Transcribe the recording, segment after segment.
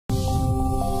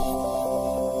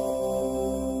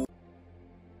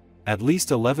At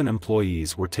least 11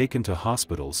 employees were taken to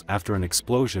hospitals after an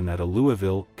explosion at a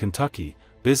Louisville, Kentucky,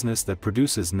 business that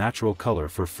produces natural color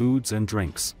for foods and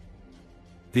drinks.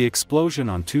 The explosion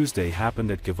on Tuesday happened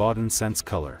at Givaudan Sense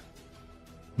Color.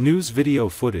 News video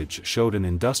footage showed an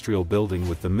industrial building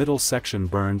with the middle section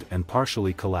burned and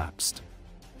partially collapsed.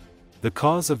 The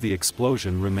cause of the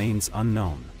explosion remains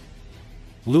unknown.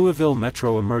 Louisville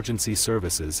Metro Emergency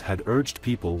Services had urged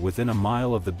people within a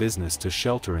mile of the business to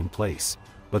shelter in place,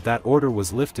 but that order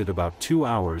was lifted about 2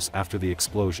 hours after the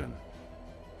explosion.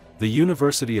 The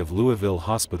University of Louisville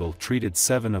Hospital treated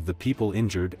 7 of the people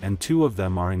injured and 2 of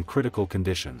them are in critical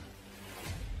condition.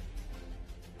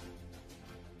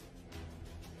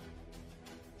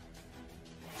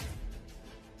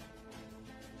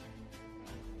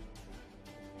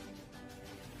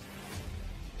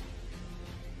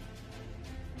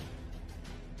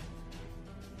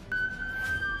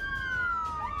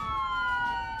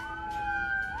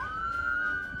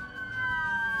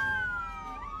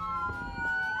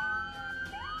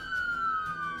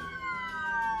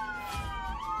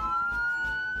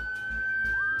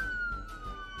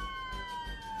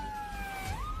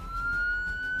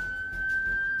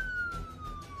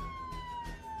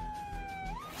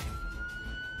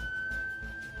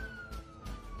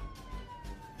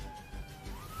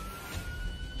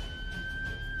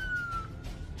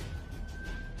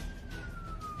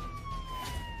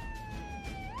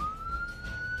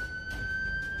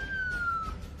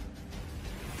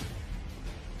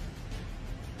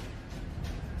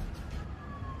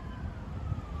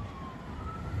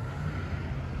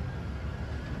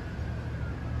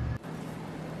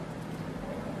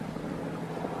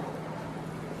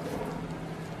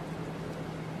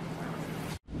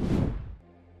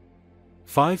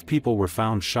 Five people were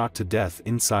found shot to death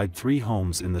inside 3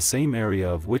 homes in the same area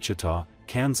of Wichita,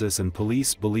 Kansas, and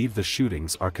police believe the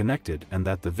shootings are connected and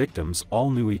that the victims all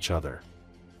knew each other.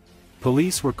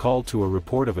 Police were called to a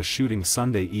report of a shooting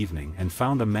Sunday evening and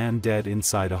found a man dead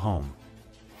inside a home.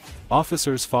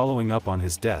 Officers following up on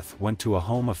his death went to a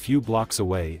home a few blocks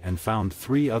away and found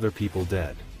 3 other people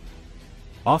dead.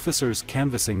 Officers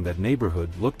canvassing that neighborhood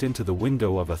looked into the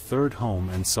window of a 3rd home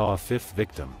and saw a 5th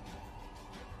victim.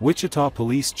 Wichita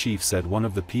Police Chief said one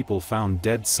of the people found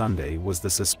dead Sunday was the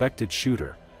suspected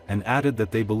shooter, and added that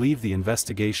they believe the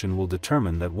investigation will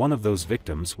determine that one of those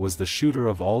victims was the shooter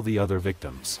of all the other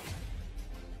victims.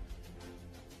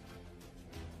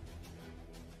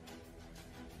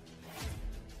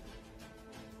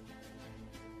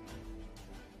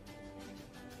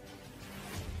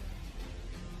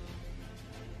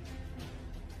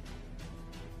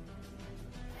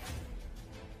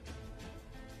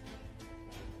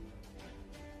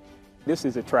 This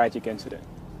is a tragic incident.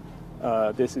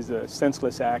 This is a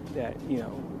senseless act that,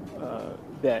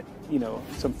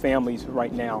 some families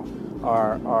right now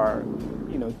are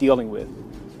dealing with.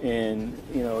 And,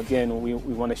 again, we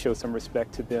want to show some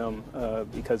respect to them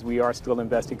because we are still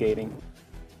investigating.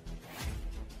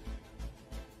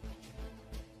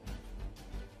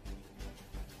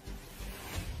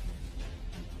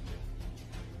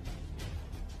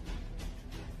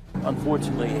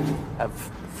 Unfortunately, have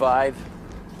 5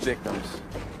 victims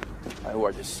who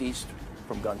are deceased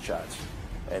from gunshots,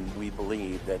 and we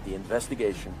believe that the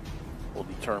investigation will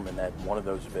determine that one of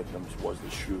those victims was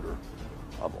the shooter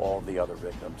of all the other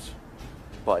victims.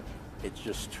 But it's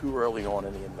just too early on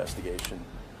in the investigation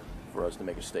for us to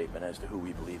make a statement as to who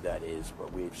we believe that is,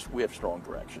 but we have strong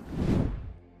direction.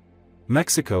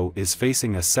 Mexico is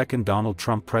facing a second Donald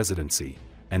Trump presidency,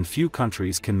 and few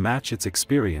countries can match its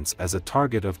experience as a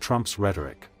target of Trump's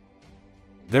rhetoric.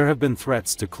 There have been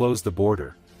threats to close the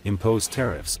border, impose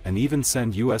tariffs, and even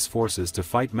send U.S. forces to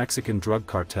fight Mexican drug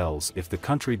cartels if the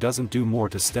country doesn't do more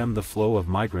to stem the flow of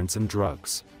migrants and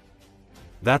drugs.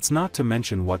 That's not to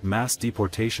mention what mass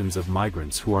deportations of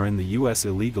migrants who are in the U.S.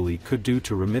 illegally could do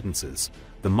to remittances,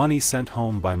 the money sent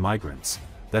home by migrants,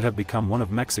 that have become one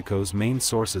of Mexico's main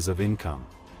sources of income.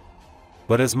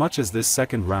 But as much as this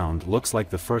second round looks like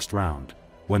the first round,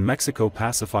 when Mexico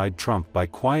pacified Trump by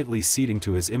quietly ceding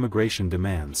to his immigration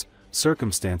demands,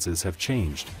 circumstances have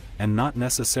changed, and not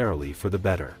necessarily for the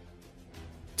better.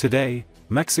 Today,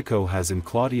 Mexico has in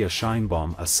Claudia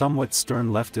Sheinbaum a somewhat stern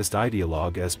leftist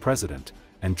ideologue as president,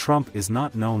 and Trump is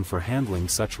not known for handling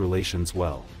such relations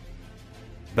well.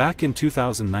 Back in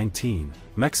 2019,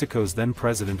 Mexico's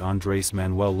then-President Andrés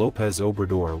Manuel López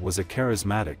Obrador was a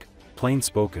charismatic,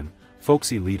 plain-spoken,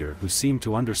 folksy leader who seemed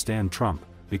to understand Trump,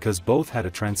 because both had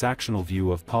a transactional view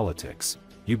of politics.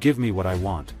 You give me what I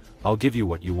want, I'll give you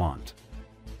what you want.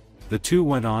 The two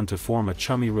went on to form a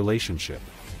chummy relationship.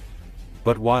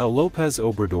 But while López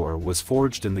Obrador was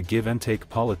forged in the give-and-take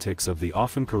politics of the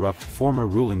often corrupt former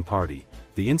ruling party,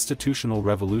 the Institutional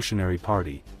Revolutionary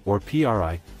Party, or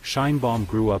PRI, Sheinbaum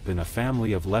grew up in a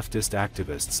family of leftist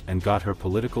activists and got her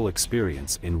political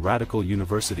experience in radical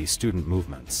university student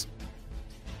movements.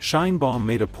 Sheinbaum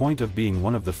made a point of being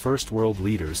one of the first world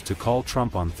leaders to call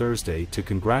Trump on Thursday to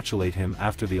congratulate him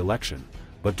after the election,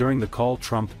 but during the call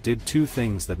Trump did two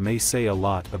things that may say a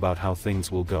lot about how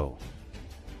things will go.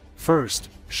 First,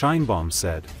 Sheinbaum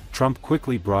said, Trump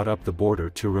quickly brought up the border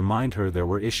to remind her there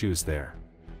were issues there.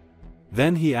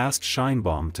 Then he asked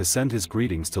Sheinbaum to send his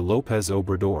greetings to López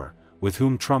Obrador, with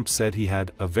whom Trump said he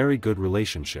had a very good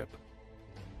relationship.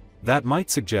 That might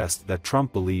suggest that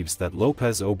Trump believes that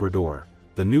López Obrador,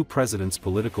 the new president's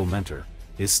political mentor,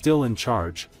 is still in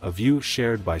charge, a view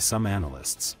shared by some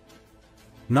analysts.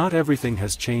 Not everything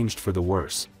has changed for the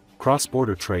worse.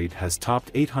 Cross-border trade has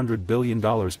topped $800 billion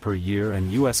per year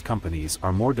and U.S. companies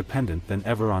are more dependent than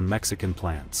ever on Mexican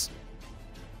plants.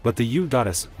 But the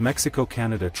U.S.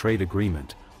 Mexico-Canada Trade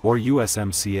Agreement, or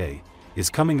USMCA, is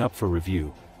coming up for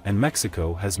review, and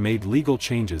Mexico has made legal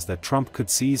changes that Trump could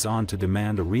seize on to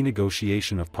demand a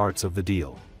renegotiation of parts of the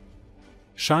deal.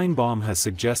 Sheinbaum has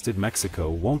suggested Mexico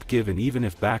won't give in even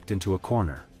if backed into a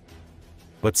corner.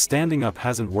 But standing up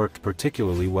hasn't worked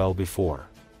particularly well before.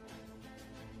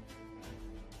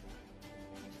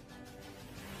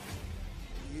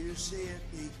 You see it,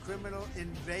 the criminal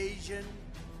invasion,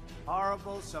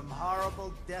 some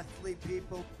horrible, deathly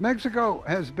people. Mexico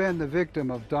has been the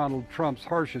victim of Donald Trump's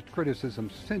harshest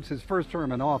criticism since his first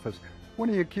term in office, when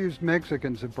he accused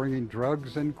Mexicans of bringing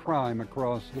drugs and crime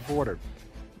across the border.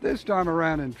 This time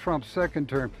around in Trump's second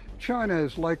term, China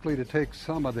is likely to take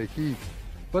some of the heat.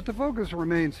 But the focus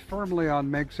remains firmly on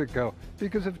Mexico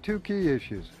because of two key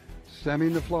issues: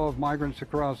 stemming the flow of migrants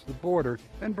across the border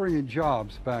and bringing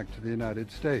jobs back to the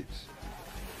United States.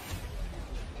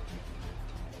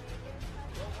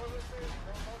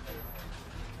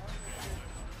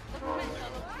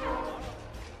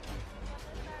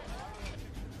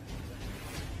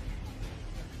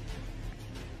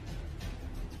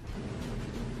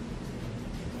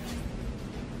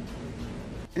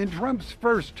 In Trump's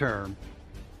first term,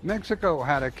 Mexico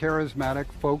had a charismatic,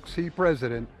 folksy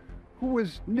president who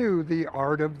knew the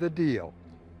art of the deal.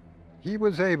 He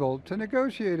was able to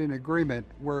negotiate an agreement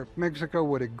where Mexico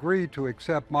would agree to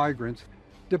accept migrants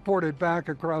deported back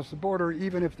across the border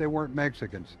even if they weren't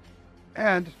Mexicans.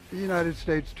 And the United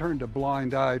States turned a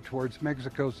blind eye towards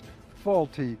Mexico's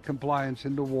faulty compliance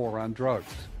in the war on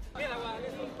drugs.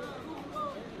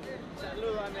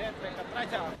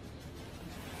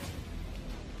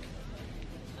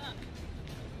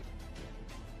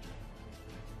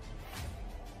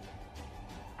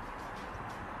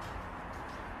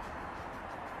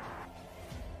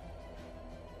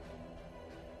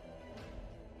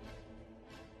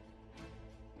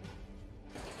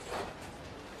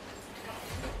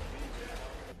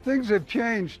 Things have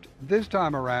changed this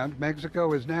time around.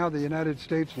 Mexico is now the United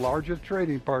States' largest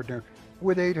trading partner,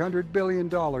 with $800 billion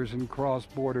in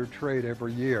cross-border trade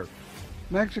every year.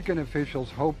 Mexican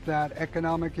officials hope that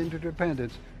economic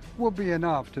interdependence will be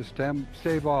enough to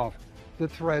stave off the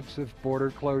threats of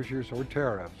border closures or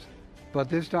tariffs. But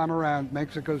this time around,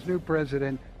 Mexico's new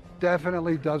president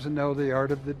definitely doesn't know the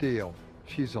art of the deal.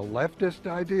 She's a leftist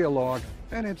ideologue,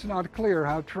 and it's not clear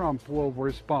how Trump will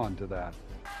respond to that.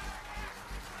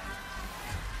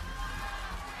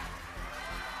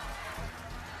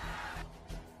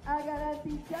 A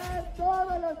garantizar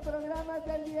todos los programas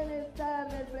del bienestar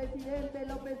del presidente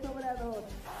López Obrador.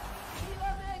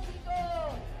 ¡Viva México!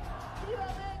 ¡Viva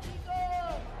México!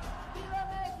 ¡Viva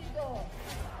México!